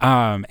 Right.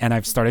 And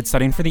I've started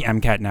studying for the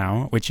MCAT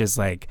now, which is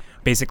like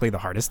basically the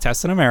hardest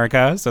test in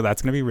America. So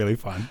that's going to be really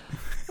fun.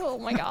 Oh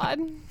my God.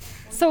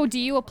 So do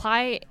you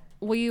apply?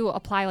 Will you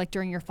apply like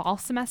during your fall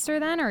semester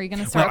then, or are you going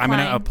to start Well, I'm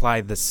applying? going to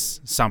apply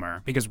this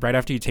summer, because right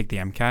after you take the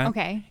MCAT,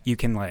 Okay. you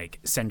can like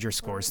send your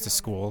scores to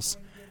schools.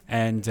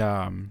 And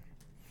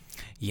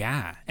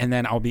yeah, and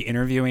then I'll be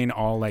interviewing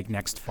all like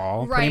next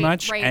fall pretty Right,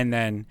 much. right. And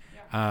then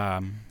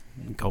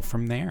go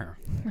from there.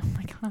 Oh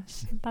my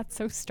gosh, that's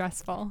so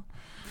stressful.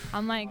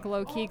 I'm like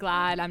low key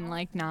glad I'm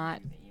like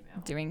not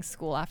doing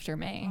school after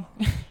May.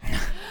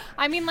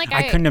 I mean, like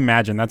I couldn't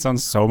imagine. That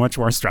sounds so much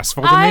more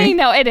stressful to I me.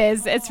 know it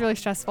is. It's really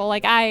stressful.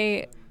 Like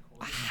I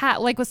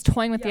was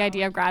toying with the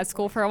idea of grad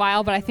school for a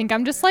while, but I think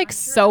I'm just like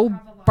so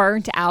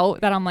burnt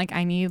out that I'm like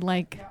I need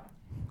like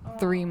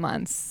 3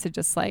 months to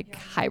just like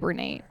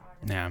hibernate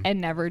Yeah. and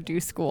never do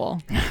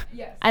school,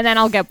 and then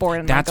I'll get bored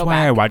and That's I'll go why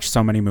back. I watch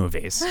so many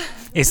movies,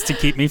 is to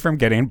keep me from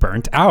getting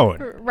burnt out.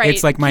 Right,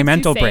 It's like my keeps you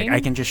mental break. sane. I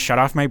can just shut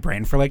off my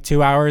brain for like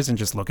 2 hours and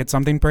just look at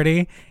something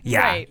pretty.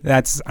 Yeah,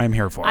 Right. I'm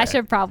here for I it.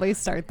 should probably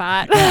start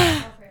that.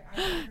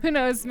 Who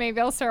knows? Maybe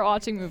I'll start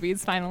watching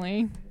movies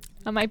finally.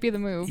 That might be the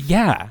move.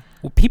 Yeah.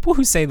 Well, people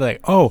who say like,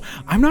 "Oh,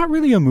 I'm not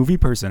really a movie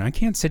person. I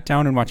can't sit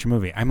down and watch a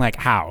movie." I'm like,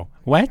 "How?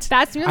 What?"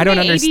 That's really I don't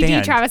my understand.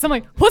 ADD, Travis. I'm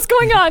like, what's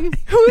going on?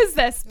 Who is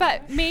this?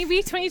 But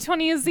maybe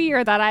 2020 is the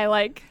year that I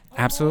like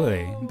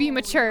Absolutely. be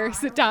mature,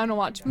 sit down and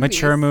watch movies.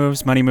 Mature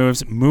moves, money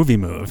moves, movie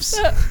moves.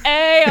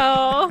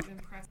 Ayo.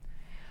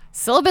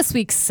 Syllabus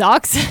week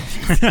sucks.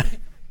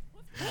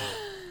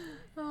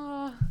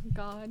 Oh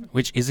God.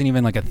 Which isn't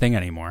even like a thing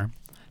anymore.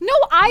 No,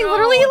 I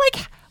literally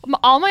like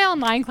all my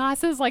online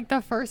classes. Like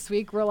the first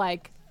week were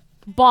like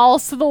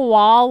balls to the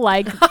wall.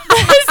 Like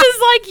this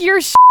is like your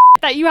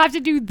that you have to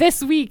do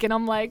this week, and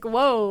I'm like,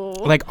 whoa.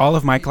 Like all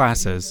of my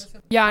classes.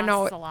 Yeah, That's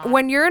no. a lot.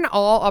 When you're an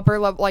all upper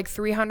level, like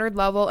 300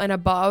 level and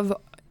above,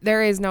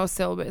 there is no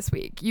syllabus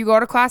week. You go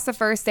to class the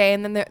first day,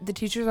 and then the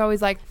teacher's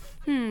always like,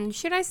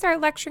 should I start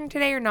lecturing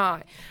today or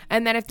not?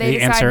 And then if they The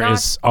decide answer not,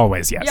 is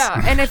always yes.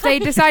 yeah, and if they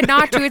decide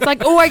not to, it's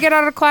like, oh, I get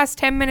out of class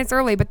 10 minutes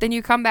early. But then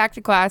you come back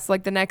to class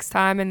like the next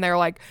time, and they're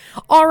like,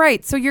 all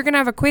right, so you're gonna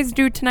have a quiz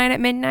due tonight at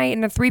midnight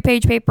and a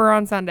 3-page paper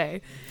on Sunday.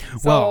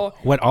 So, Well,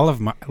 what all of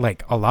my,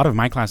 like a lot of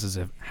my classes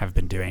have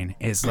been doing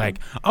is like,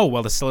 oh,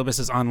 well, the syllabus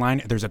is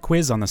online. There's a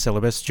quiz on the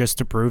syllabus just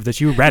to prove that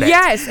you read it.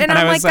 yes, and I'm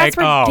I like, was that's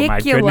oh, my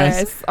goodness.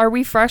 ridiculous. Are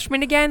we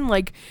freshmen again?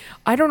 Like,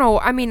 I don't know.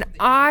 I mean,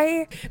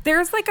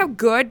 there's like a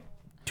good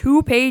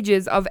 2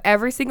 pages of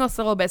every single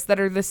syllabus that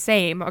are the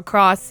same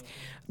across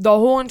the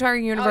whole entire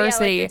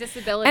university. the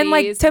disabilities and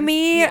like to and-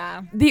 me,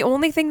 yeah. the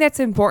only thing that's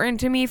important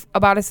to me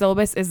about a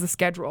syllabus is the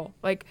schedule.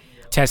 Like,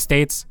 Test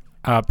dates,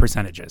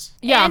 percentages.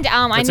 yeah. And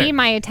I That's need it.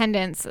 my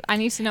attendance. I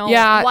need to know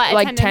Yeah, what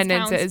like attendance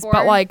counts tendences, for.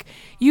 but like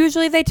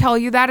usually they tell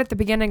you that at the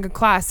beginning of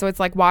class. So it's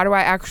like, why do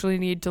I actually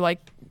need to like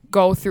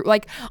go through?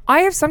 Like, I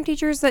have some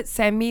teachers that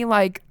send me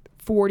like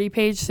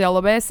 40-page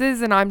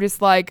syllabuses, and I'm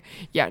just like,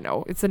 yeah,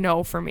 no, it's a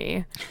no for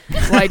me.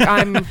 Like,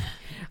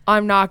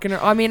 I'm not gonna.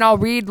 I mean, I'll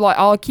read, like,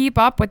 I'll keep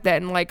up with it,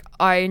 and like,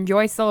 I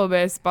enjoy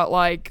syllabus, but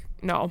like,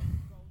 no.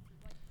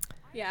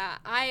 Yeah,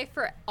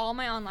 for all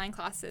my online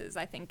classes,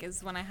 I think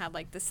is when I had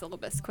like the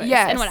syllabus quiz.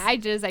 Yes. And what I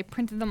did is I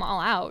printed them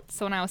all out.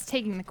 So when I was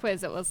taking the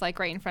quiz, it was like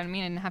right in front of me,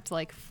 and I didn't have to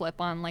like flip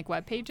on like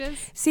web pages.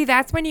 See,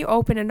 that's when you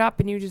open it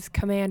up and you just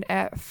Command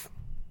F.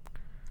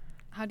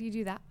 How do you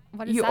do that?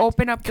 What is You that?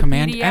 open up the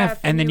Command PDF F,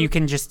 and then you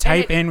can just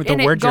type in the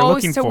and it word you're goes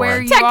looking to for. where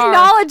you are.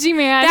 Technology,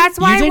 man. That's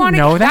why You didn't I want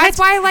know that? That's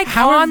why I like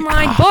How have-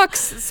 online books.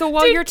 So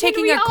while Dude, you're can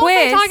taking we a also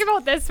quiz, talk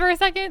about this for a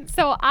second?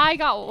 So I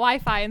got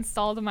Wi-Fi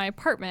installed in my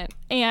apartment,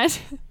 and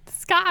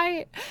this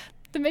guy,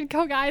 the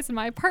Midco guy's in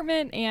my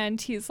apartment,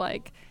 and he's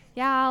like,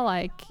 yeah,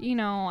 like, you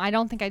know, I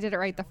don't think I did it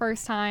right the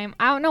first time.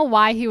 I don't know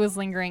why he was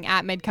lingering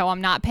at Midco.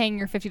 I'm not paying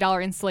your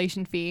 $50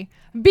 installation fee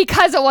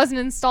because it wasn't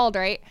installed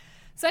right.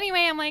 So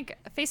anyway, I'm like,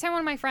 FaceTime one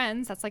of my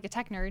friends that's like a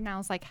tech nerd, and I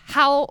was like,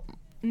 how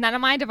none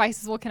of my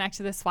devices will connect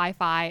to this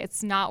Wi-Fi.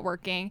 It's not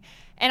working.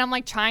 And I'm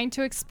like trying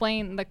to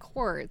explain the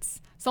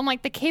cords. So I'm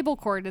like, the cable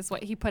cord is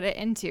what he put it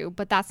into,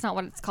 but that's not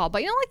what it's called.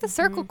 But you know, like the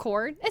circle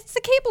cord, it's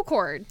the cable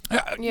cord.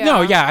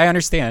 No, yeah, I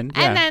understand.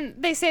 Yeah. And then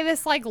they say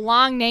this like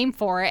long name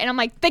for it. And I'm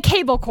like, the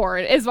cable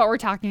cord is what we're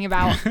talking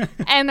about.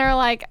 And they're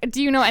like,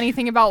 do you know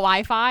anything about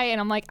Wi-Fi?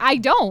 And I'm like, I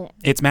don't.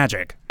 It's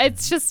magic.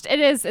 It's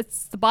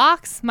the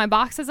box. My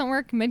box doesn't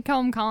work. Midco,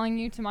 I'm calling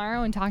you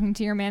tomorrow and talking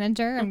to your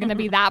manager. I'm going to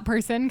be that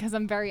person because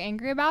I'm very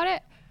angry about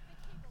it.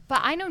 But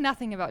I know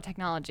nothing about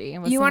technology.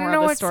 You want to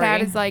know what's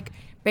sad is like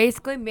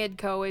basically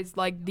Midco is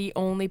like the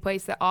only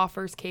place that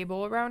offers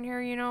cable around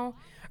here, you know,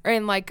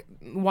 and like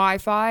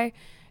Wi-Fi.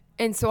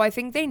 And so I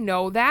think they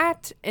know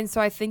that. And so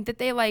I think that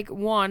they like,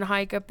 one,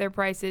 hike up their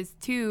prices.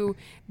 Two,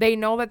 they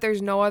know that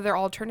there's no other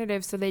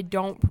alternative. So they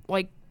don't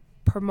like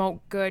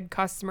promote good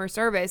customer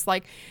service.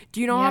 Like,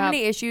 do you know how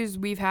many issues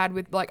we've had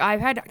with, like, I've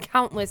had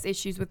countless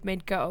issues with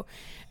Midco.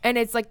 And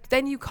it's like,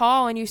 then you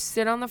call and you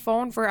sit on the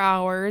phone for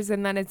hours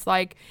and then it's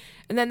like,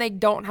 and then they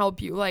don't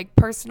help you. Like,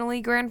 personally,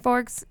 Grand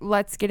Forks,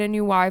 let's get a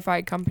new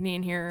Wi-Fi company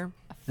in here.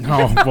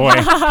 Oh, boy.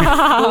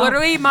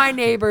 Literally, my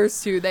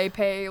neighbors, too, they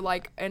pay,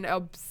 like, an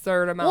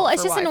absurd amount Well, for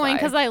it's just Wi-Fi. annoying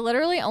because I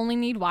literally only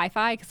need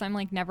Wi-Fi because I'm,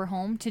 like, never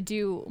home to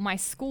do my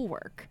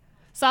schoolwork.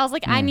 So I was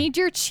like, I need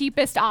your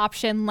cheapest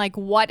option. Like,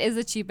 what is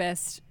the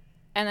cheapest?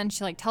 And then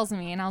she, like, tells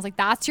me. And I was like,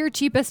 that's your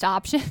cheapest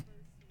option?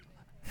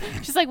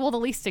 She's like, well, the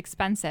least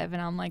expensive.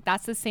 And I'm like,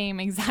 that's the same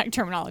exact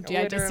terminology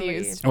I just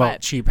Literally. used. Well,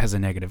 but cheap has a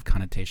negative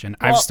connotation.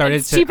 well, I've started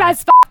it's to cheap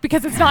as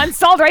because it's not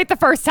installed right the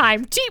first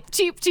time.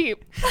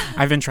 Cheap.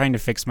 I've been trying to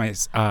fix my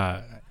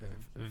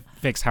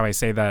fix how I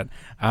say that.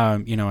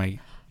 You know,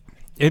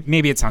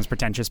 maybe it sounds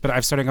pretentious, but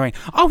I've started going,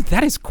 "Oh,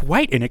 that is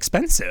quite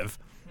inexpensive,"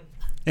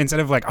 instead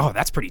of like, "Oh,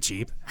 that's pretty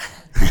cheap."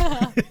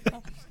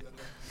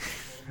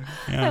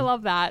 I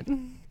love that.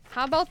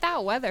 How about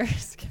that weather?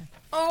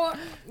 Oh,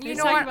 you Let's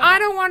know talk what? about I that.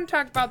 don't want to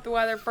talk about the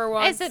weather for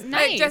once. Is it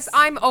nice?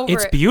 I'm over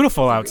It's it.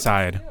 beautiful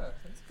outside.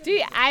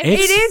 Dude, It's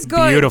It is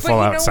good. beautiful but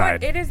you know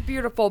outside. What? It is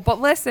beautiful. But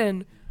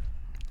listen,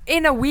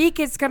 in a week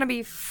it's gonna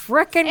be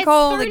freaking it's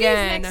cold 30s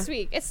again. next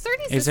week. It's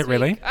 30s Is this it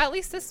really? week. At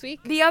least this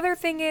week. The other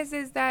thing is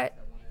that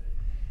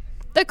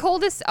The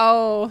coldest.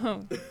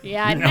 Oh,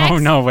 yeah.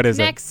 No, what is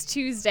it? Next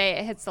Tuesday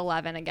it hits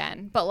 11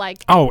 again. But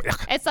like, Oh,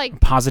 it's like,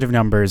 positive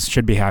numbers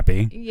should be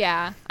happy.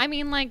 yeah. I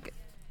mean, like,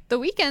 the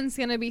weekend's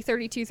gonna be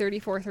 32,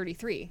 34,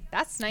 33.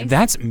 That's nice.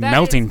 That's that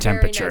melting is very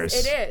temperatures.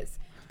 nice. It is.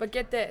 But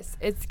get this,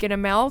 it's gonna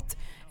melt,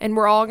 and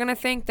we're all gonna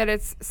think that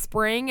it's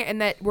spring,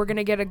 and that we're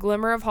gonna get a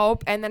glimmer of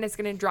hope, and then it's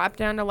gonna drop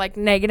down to like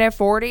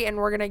 -40, and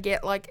we're gonna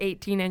get like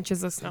 18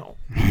 inches of snow.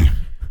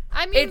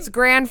 I mean, It's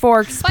Grand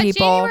Forks, but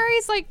people.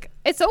 January's like,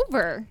 it's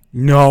over.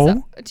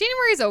 No,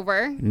 January's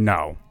over.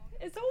 no.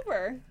 It's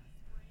over.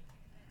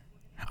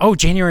 Oh,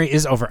 January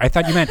is over. I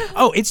thought you meant,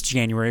 oh, it's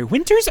January.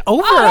 Winter's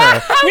over.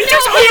 Oh, Winter's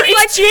no, over. he's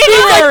It's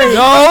January.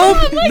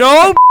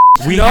 No.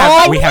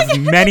 We have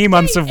many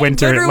months of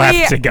winter Literally,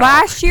 left to go.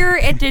 last year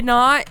it did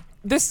not.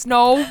 The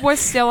snow was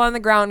still on the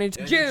ground in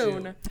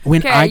June.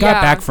 When Okay, I got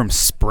yeah. back from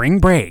spring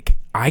break,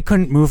 I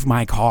couldn't move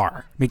my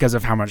car because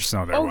of how much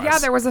snow there Oh was. yeah,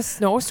 there was a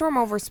snowstorm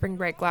over spring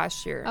break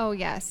last year. Oh,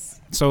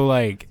 yes. So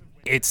like,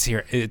 it's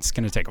here. It's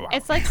gonna take a while.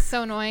 It's like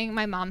so annoying.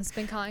 My mom's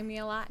been calling me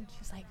a lot, and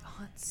she's like,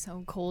 "Oh, it's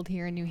so cold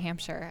here in New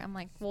Hampshire." I'm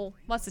like, "Well,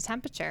 what's the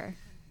temperature?"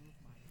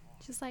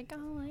 She's like,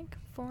 "Oh, like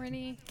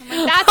 40." I'm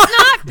like, "That's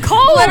not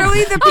cold."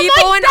 Literally, the I'm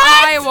people like, in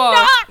 "That's Iowa."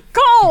 not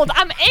cold.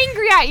 I'm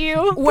angry at you.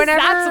 'cause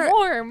Whenever- that's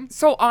warm.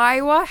 So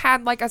Iowa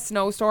had like a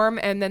snowstorm,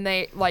 and then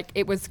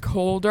it was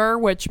colder,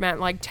 which meant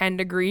like 10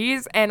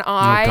 degrees. And oh,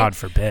 God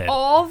forbid.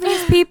 all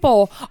these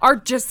people are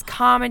just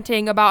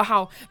commenting about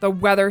how the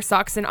weather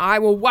sucks in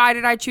Iowa. Why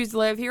did I choose to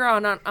live here?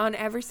 On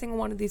every single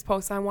one of these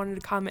posts, I wanted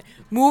to comment,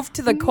 move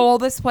to the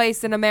coldest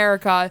place in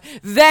America.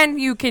 Then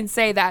you can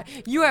say that.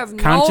 You have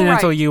no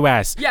Continental right.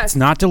 U.S. Yes. It's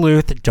not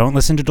Duluth. Don't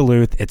listen to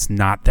Duluth. It's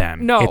not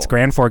them. No. It's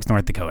Grand Forks,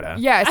 North Dakota.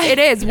 Yes, it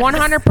is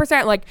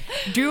 100%. Like,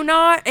 do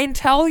not,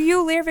 until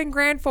you live in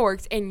Grand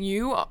Forks and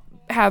you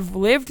have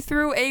lived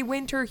through a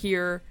winter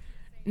here.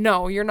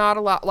 No, you're not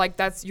allowed. Like,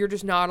 you're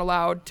just not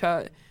allowed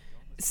to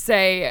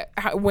say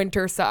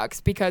winter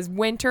sucks, because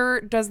winter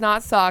does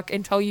not suck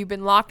until you've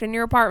been locked in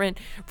your apartment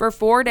for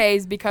 4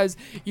 days because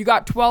you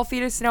got 12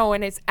 feet of snow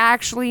and it's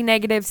actually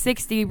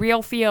 -60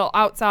 real feel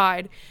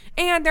outside.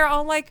 And they're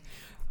all like,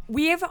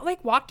 we have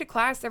like walked to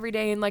class every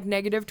day in like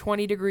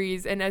 -20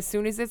 degrees, and as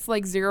soon as it's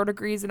like 0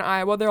 degrees in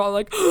Iowa, they're all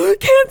like,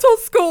 cancel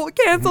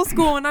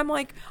school. And I'm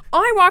like,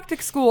 I walk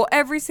to school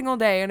every single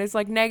day and it's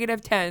like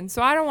 -10,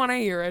 so I don't want to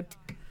hear it.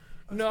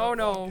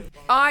 No.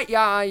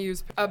 I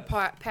use a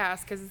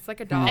pass because it's like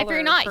 $1. If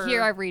you're not per-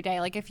 here every day,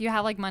 like if you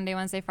have like Monday,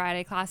 Wednesday,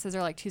 Friday classes,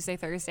 or like Tuesday,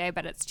 Thursday,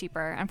 but it's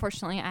cheaper.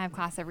 Unfortunately, I have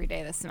class every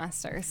day this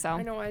semester, so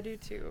I know I do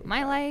too.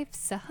 my life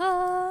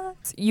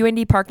sucks.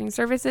 UND parking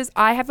services,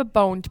 I have a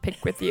bone to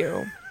pick with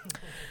you.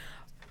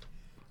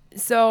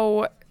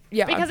 So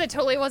Yeah. Because it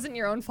totally wasn't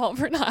your own fault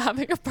for not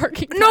having a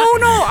parking lot. No,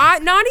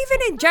 not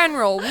even in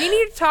general. We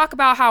need to talk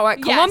about how at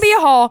Yes. Columbia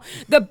Hall,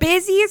 the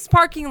busiest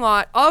parking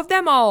lot of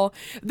them all,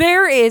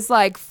 there is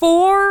like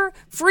 4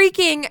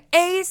 freaking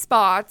A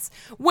spots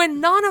when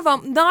none of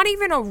them, not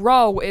even a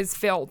row is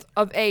filled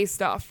of A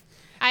stuff.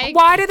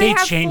 Why do they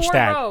have changed 4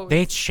 that. rows?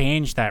 They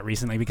changed that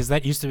recently because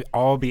that used to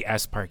all be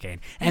S parking.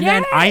 And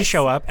then I Yes.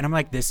 show up and I'm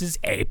like, this is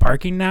A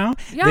parking now?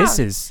 Yeah. This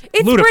is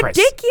It's ludicrous.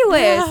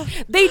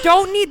 ridiculous. They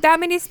don't need that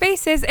many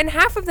spaces, and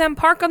half of them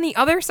park on the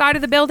other side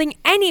of the building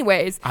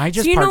anyways. I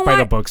just So you park know by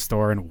the what?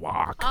 bookstore and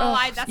walk.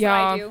 That's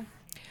yeah. what I do.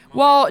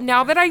 Well,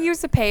 now that I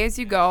use the pay as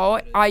you go,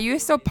 I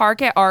used to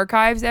park at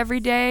Archives every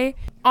day.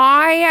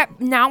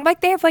 Now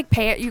they have like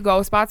pay at you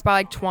go spots by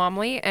like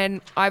Twomley,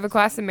 and I have a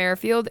class in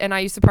Merrifield, and I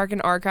used to park in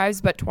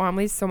Archives, but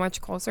Twomley's so much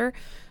closer,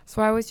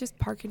 so I was just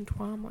parking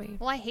Twomley.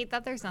 Well, I hate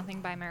that there's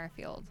nothing by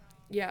Merrifield.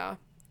 Yeah,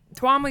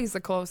 Twomley's the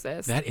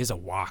closest. That is a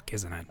walk,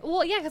 isn't it?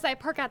 Well, yeah, because I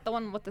park at the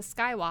one with the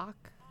Skywalk,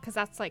 because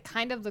that's like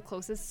kind of the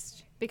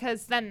closest.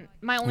 Because then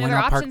my only Why other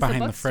not park option is the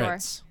behind the bookstore.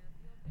 Fritz?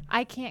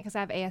 I can't because I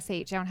have ASH.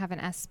 I don't have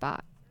an S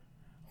spot.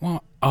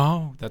 Well,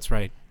 oh, that's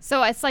right.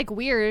 So it's like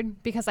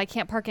weird because I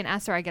can't park in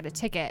S or I get a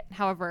ticket.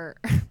 However,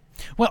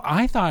 Well,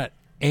 I thought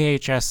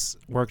AHS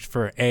worked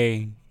for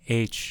A,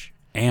 H,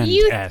 and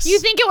you S.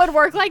 think it would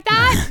work like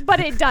that, but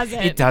it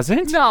doesn't. It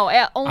doesn't? No,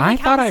 it only I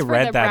thought I counts for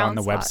read the that brown on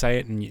the spot.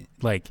 website,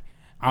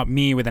 and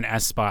me with an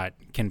S spot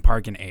can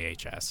park in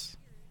AHS.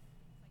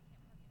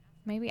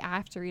 Maybe I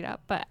have to read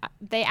up, but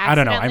they I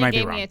don't know. I accidentally might be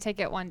gave me wrong. a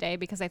ticket one day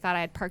because I thought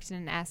I had parked in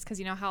an S. Because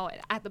you know how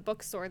at the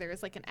bookstore there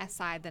is like an S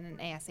side, then an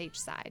ASH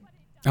side.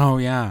 Oh,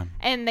 yeah.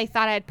 And they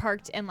thought I had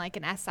parked in like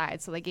an S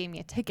side, so they gave me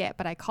a ticket.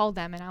 But I called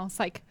them and I was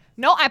like,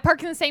 no, I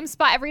park in the same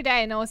spot every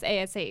day. I know it's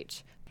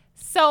ASH.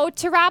 So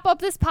to wrap up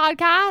this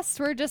podcast,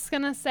 we're just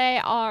going to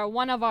say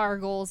one of our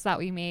goals that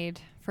we made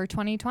for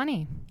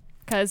 2020.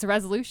 Because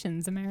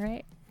resolutions, am I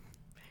right?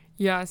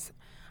 Yes.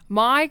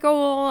 My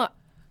goal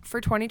for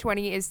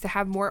 2020 is to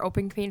have more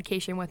open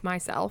communication with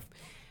myself,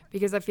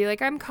 because I feel like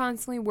I'm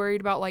constantly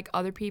worried about like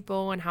other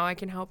people and how I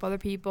can help other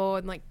people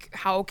and like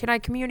how can I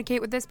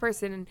communicate with this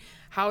person and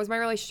how is my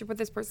relationship with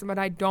this person, but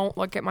I don't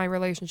look at my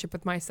relationship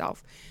with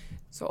myself.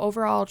 So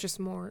overall, just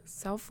more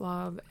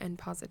self-love and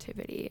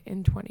positivity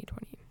in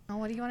 2020. Oh,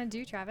 what do you want to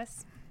do,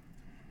 Travis?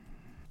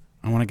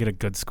 I want to get a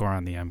good score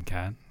on the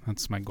MCAT.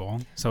 That's my goal.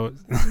 So,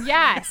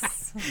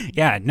 Yes.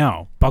 yeah,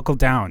 no. Buckle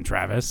down,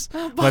 Travis.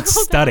 Let's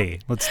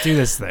study. Let's do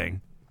this thing.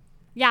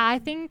 Yeah, I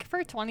think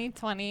for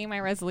 2020, my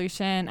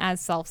resolution, as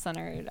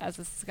self-centered as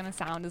this is going to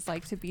sound, is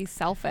like to be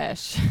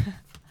selfish.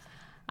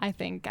 I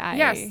think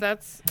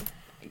That's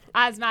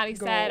as Maddie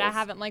said, I goals.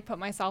 haven't like put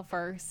myself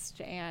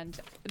first, and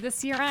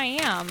this year I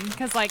am,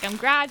 because like I'm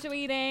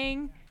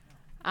graduating.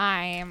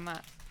 I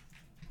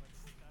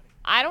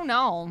don't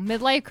know,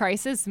 midlife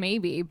crisis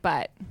maybe,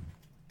 but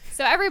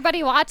so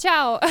everybody watch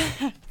out.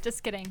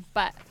 Just kidding.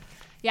 But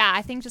yeah,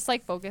 I think just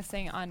like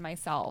focusing on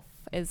myself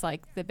is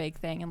like the big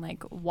thing, and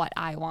like what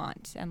I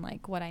want and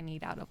like what I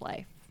need out of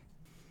life.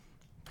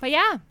 But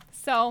yeah,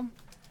 so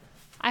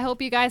I hope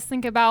you guys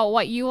think about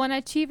what you want to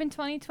achieve in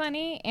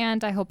 2020,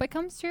 and I hope it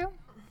comes true.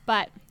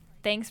 But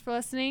thanks for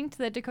listening to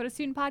the Dakota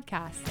Student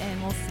Podcast,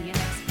 and we'll see you next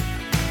time.